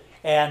 May,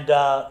 and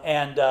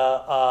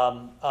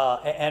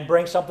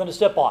bring something to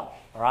sip on.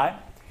 All right.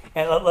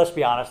 And let's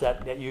be honest,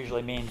 that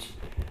usually means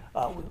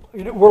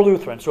we're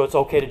Lutheran, so it's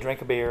okay to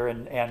drink a beer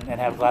and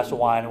have a glass of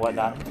wine and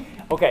whatnot.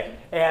 Okay.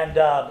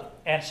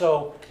 And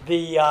so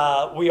we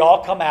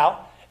all come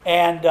out,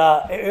 and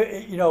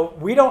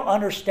we don't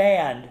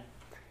understand.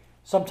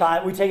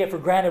 Sometimes we take it for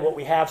granted what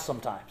we have.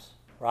 Sometimes,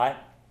 right?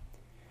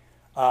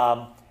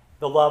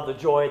 The love, the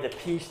joy, the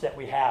peace that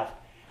we have.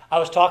 I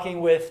was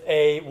talking with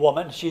a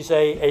woman. She's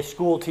a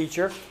school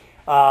teacher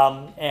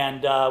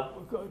and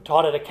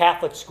taught at a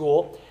Catholic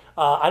school.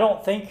 I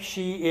don't think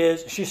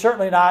she's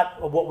certainly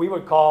not what we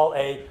would call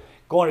a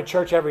going to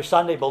church every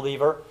Sunday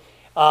believer.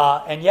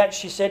 And yet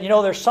she said,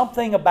 there's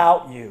something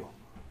about you.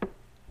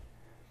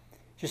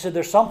 She said,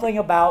 there's something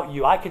about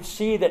you. I could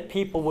see that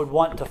people would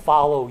want to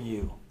follow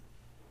you.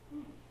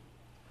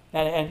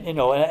 And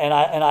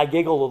I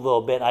giggled a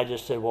little bit. And I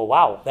just said, "Well,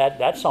 wow,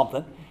 that's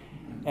something."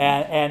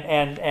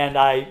 And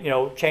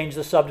I changed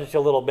the subject a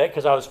little bit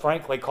because I was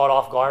frankly caught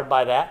off guard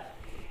by that.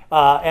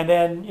 And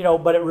then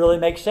but it really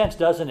makes sense,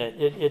 doesn't it?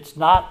 It's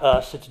not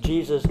us; it's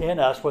Jesus in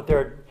us. What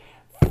they're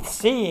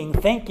seeing,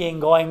 thinking,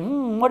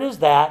 going, what is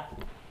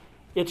that?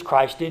 It's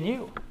Christ in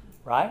you,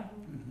 right?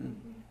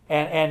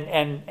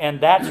 Mm-hmm.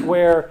 And that's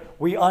where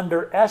we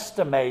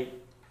underestimate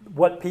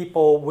what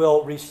people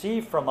will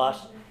receive from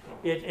us.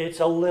 It's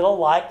a little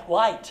like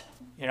light,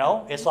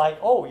 It's like,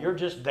 oh, you're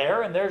just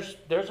there, and there's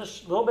a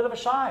little bit of a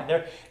shine.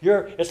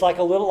 It's like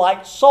a little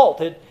like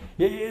salt.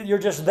 You're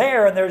just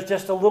there, and there's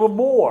just a little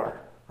more,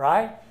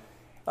 right?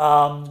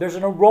 There's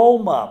an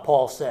aroma,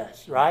 Paul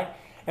says, right?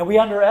 And we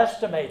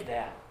underestimate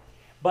that.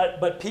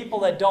 But people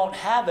that don't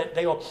have it,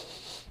 they go,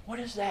 what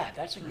is that?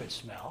 That's a good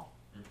smell.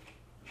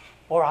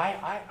 Or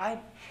I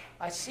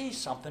I see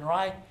something, or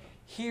I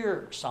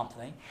hear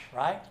something,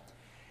 right?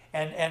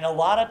 And a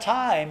lot of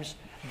times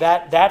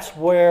that's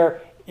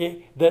where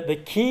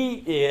the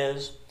key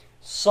is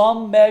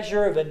some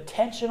measure of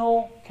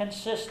intentional,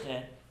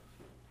 consistent,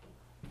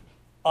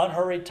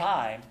 unhurried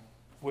time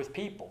with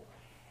people.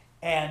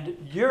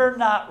 And you're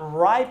not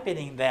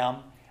ripening them,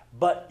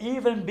 but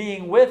even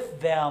being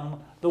with them,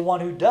 the one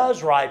who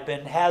does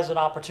ripen has an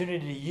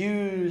opportunity to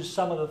use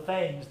some of the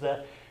things,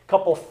 the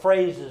couple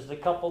phrases, the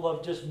couple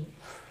of just,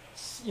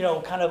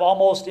 kind of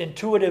almost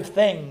intuitive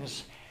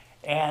things,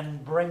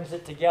 and brings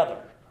it together,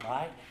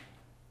 right?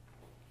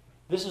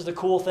 This is the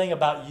cool thing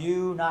about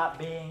you not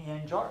being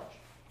in charge.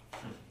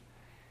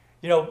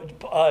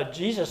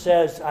 Jesus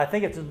says, I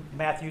think it's in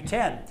Matthew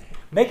 10,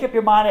 make up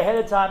your mind ahead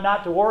of time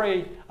not to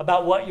worry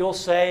about what you'll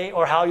say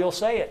or how you'll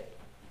say it.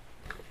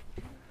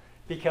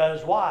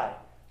 Because why?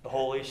 The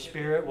Holy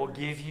Spirit will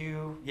give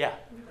you,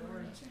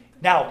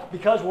 Now,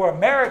 because we're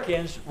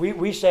Americans,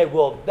 we say,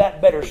 well, that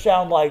better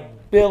sound like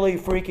Billy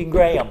freaking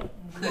Graham.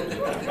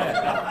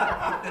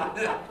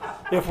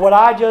 If what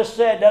I just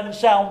said doesn't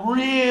sound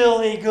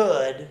really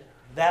good,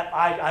 that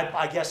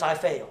I guess I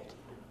failed,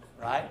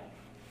 right?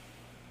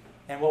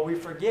 And what we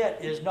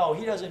forget is, no,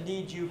 he doesn't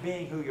need you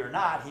being who you're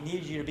not. He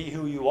needs you to be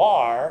who you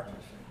are.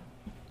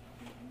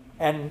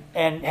 And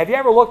have you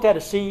ever looked at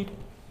a seed?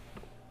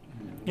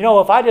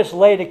 If I just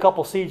laid a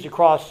couple seeds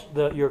across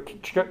your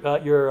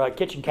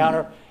kitchen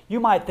counter, you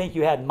might think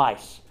you had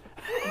mice.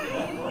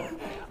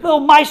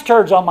 Little mice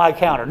turds on my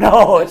counter.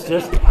 No, it's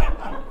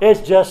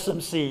just some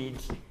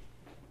seeds,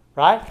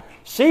 right?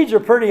 Seeds are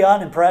pretty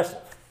unimpressive.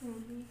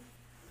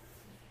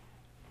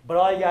 But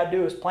all you got to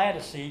do is plant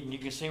a seed, and you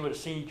can see what a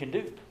seed can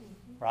do,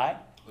 right?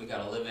 We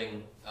got a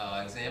living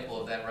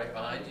example of that right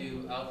behind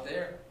you out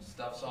there.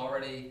 Stuff's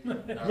already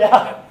in our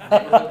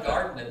neighborhood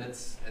garden, and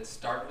it's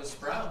starting to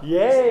sprout.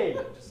 Yay!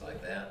 Just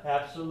like that.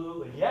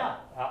 Absolutely, yeah,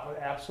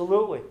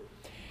 absolutely.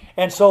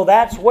 And so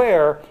that's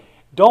where,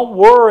 don't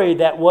worry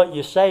that what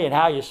you say and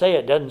how you say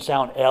it doesn't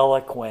sound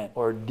eloquent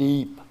or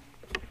deep,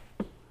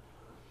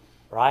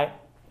 right?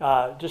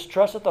 Just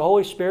trust that the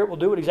Holy Spirit will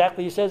do what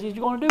exactly He says He's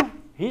going to do.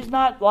 He's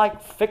not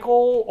like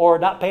fickle or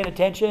not paying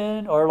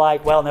attention or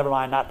like, well, never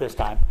mind, not this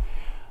time.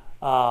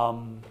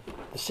 The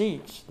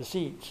seeds,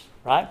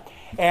 right?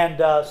 And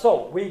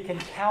so we can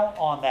count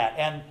on that.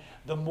 And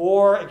the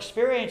more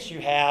experience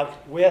you have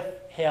with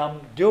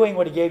Him doing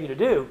what He gave you to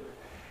do,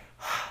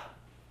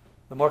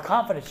 the more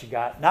confidence you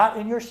got, not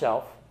in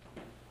yourself,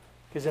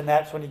 because then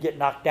that's when you get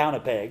knocked down a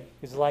peg.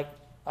 It's like,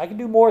 I can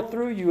do more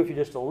through you if you're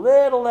just a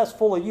little less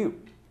full of you.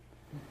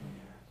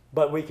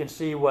 But we can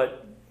see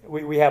what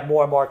we have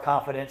more and more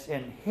confidence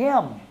in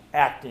Him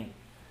acting.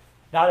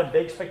 Not in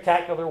big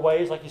spectacular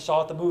ways like you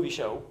saw at the movie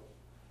show,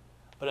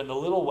 but in the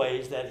little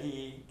ways that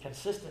He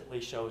consistently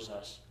shows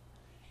us.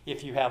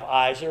 If you have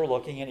eyes that are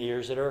looking and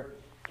ears that are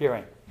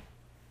hearing.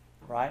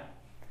 Right?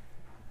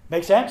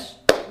 Make sense?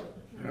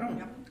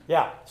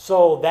 Yeah.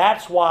 So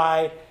that's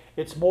why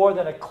it's more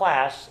than a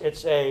class,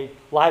 it's a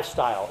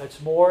lifestyle.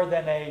 It's more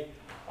than a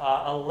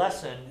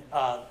lesson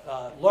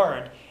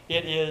learned.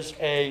 It is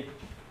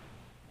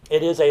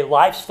a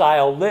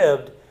lifestyle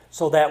lived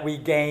so that we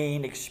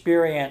gain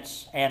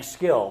experience and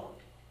skill.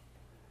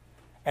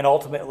 And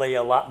ultimately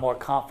a lot more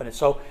confidence.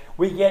 So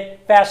we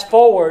get fast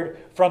forward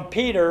from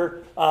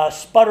Peter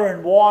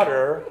sputtering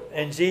water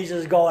and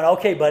Jesus going,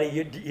 okay, buddy,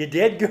 you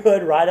did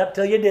good right up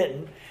till you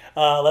didn't.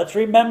 Let's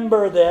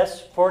remember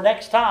this for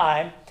next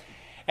time.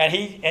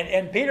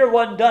 And Peter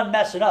wasn't done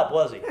messing up,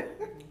 was he?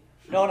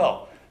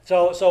 No.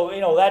 So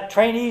that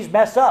trainees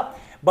mess up.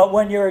 But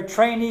when you're a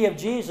trainee of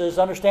Jesus,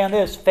 understand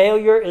this,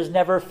 failure is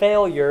never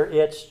failure,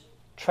 it's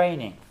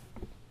training.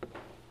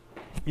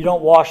 You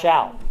don't wash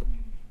out.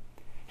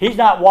 He's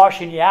not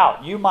washing you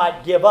out. You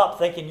might give up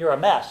thinking you're a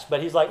mess,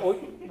 but He's like, well,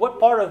 what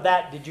part of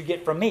that did you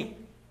get from me?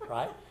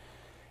 Right?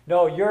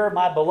 No, you're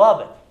my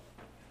beloved.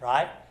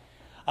 Right?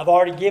 I've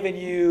already given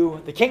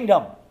you the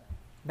kingdom.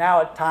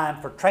 Now it's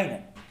time for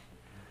training.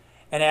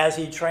 And as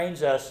He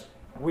trains us,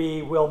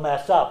 we will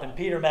mess up. And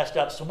Peter messed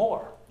up some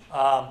more.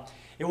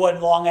 It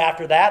wasn't long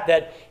after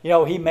that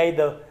he made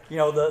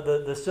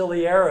the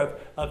silly error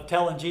of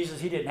telling Jesus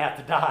he didn't have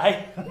to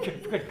die.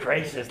 Good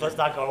gracious, let's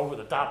not go over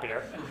the top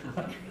here.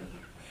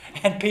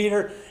 And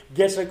Peter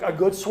gets a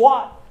good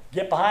swat.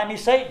 Get behind me,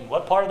 Satan.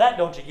 What part of that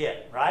don't you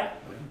get, right?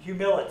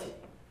 Humility.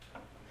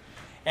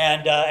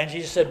 And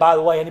Jesus said, by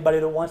the way, anybody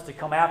that wants to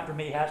come after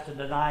me has to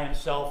deny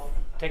himself,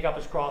 take up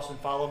his cross, and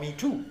follow me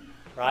too,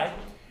 right?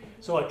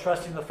 So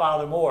trusting the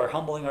Father more,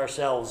 humbling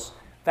ourselves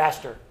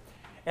faster.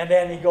 And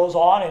then he goes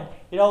on, and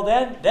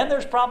then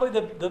there's probably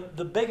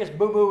the biggest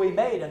boo-boo he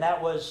made, and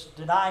that was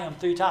denying Him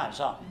 3 times,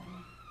 huh?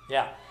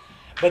 Yeah.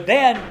 But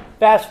then,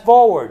 fast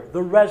forward,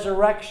 the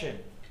resurrection,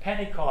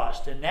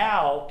 Pentecost, and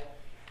now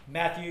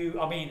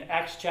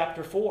Acts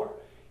chapter 4.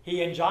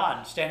 He and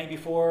John standing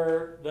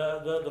before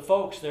the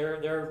folks,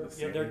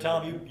 they're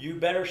telling him, you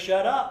better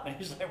shut up. And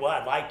he's like, well,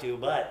 I'd like to,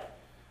 but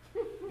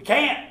I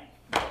can't.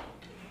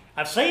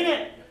 I've seen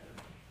it.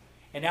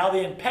 And now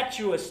the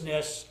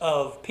impetuousness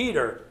of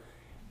Peter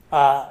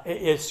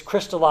is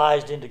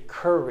crystallized into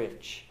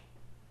courage.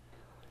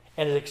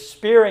 And his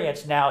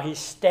experience now, he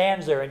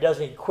stands there and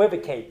doesn't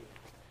equivocate.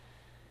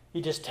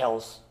 He just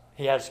tells.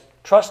 He has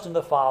trust in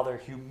the Father,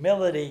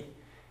 humility,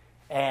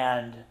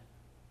 and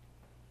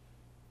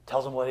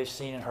tells them what he's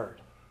seen and heard.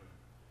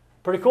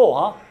 Pretty cool,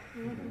 huh?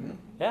 Mm-hmm.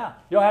 Yeah.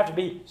 You don't have to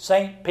be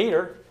St.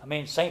 Peter. I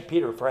mean, St.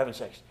 Peter, for heaven's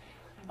sakes.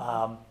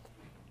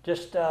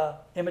 Just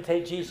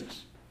imitate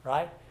Jesus,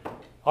 right?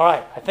 All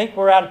right. I think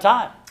we're out of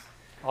time.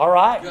 All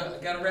right.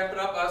 Got to wrap it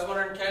up. I was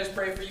wondering, can I just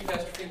pray for you,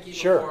 Pastor Finke?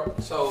 Sure.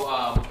 Before?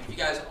 So, if you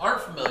guys aren't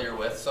familiar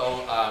with,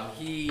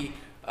 he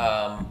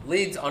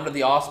leads under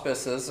the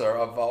auspices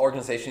of an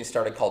organization he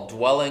started called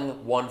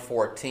Dwelling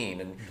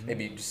 114. And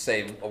maybe you just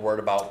say a word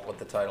about what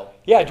the title.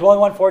 Yeah, Dwelling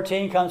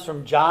 114 comes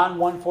from John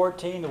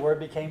 1:14. The Word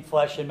became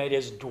flesh and made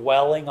his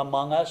dwelling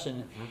among us.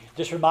 And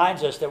just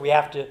reminds us that we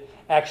have to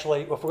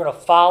actually, if we're going to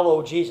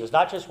follow Jesus,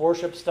 not just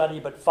worship, study,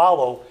 but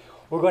follow,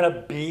 we're going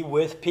to be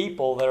with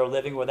people that are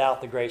living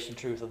without the grace and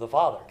truth of the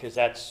Father, because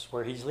that's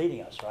where he's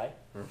leading us, right?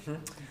 Mm-hmm.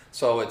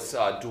 So it's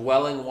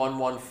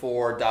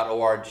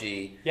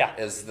dwelling114.org Yeah.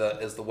 is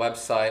the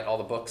website, all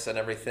the books and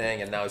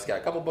everything. And now he's got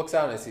a couple books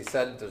out, and as he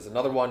said, there's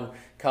another one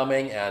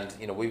coming. And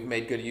we've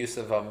made good use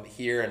of them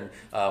here. And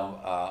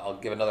I'll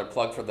give another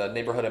plug for the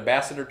Neighborhood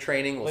Ambassador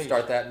Training. We'll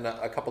start that in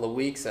a couple of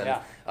weeks. And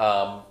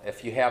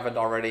if you haven't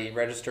already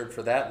registered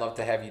for that, I'd love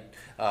to have you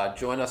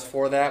join us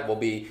for that. We'll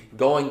be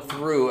going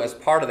through, as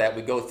part of that,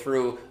 we go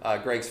through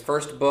Greg's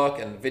first book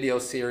and video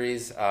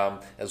series,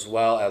 as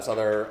well as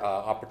other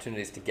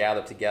opportunities to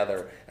gather together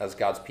as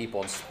God's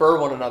people and spur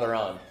one another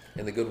on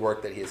in the good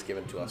work that he has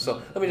given to us. So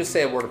let me just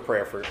say a word of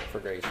prayer for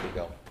Greg as we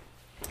go.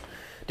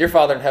 Dear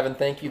Father in heaven,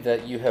 thank you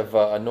that you have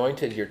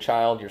anointed your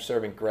child, your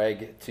servant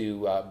Greg,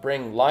 to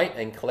bring light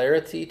and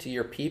clarity to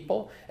your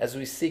people as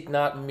we seek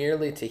not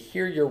merely to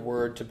hear your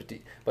word,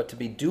 but to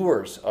be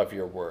doers of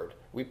your word.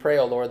 We pray,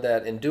 O Lord,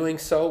 that in doing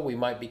so we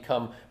might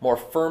become more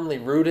firmly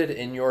rooted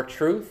in your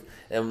truth,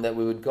 and that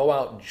we would go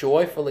out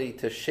joyfully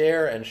to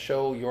share and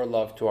show your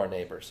love to our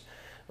neighbors.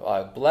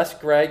 Bless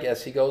Greg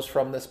as he goes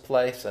from this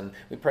place, and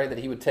we pray that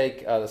he would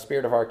take the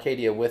spirit of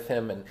Arcadia with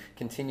him and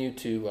continue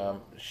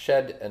to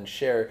shed and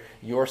share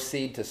your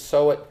seed, to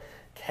sow it,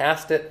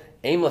 cast it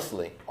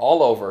aimlessly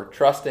all over,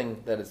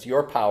 trusting that it's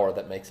your power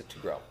that makes it to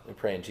grow. We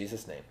pray in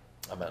Jesus' name.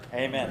 Amen.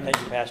 Amen. Thank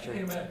you, Pastor.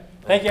 Amen.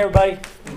 Thank you, everybody.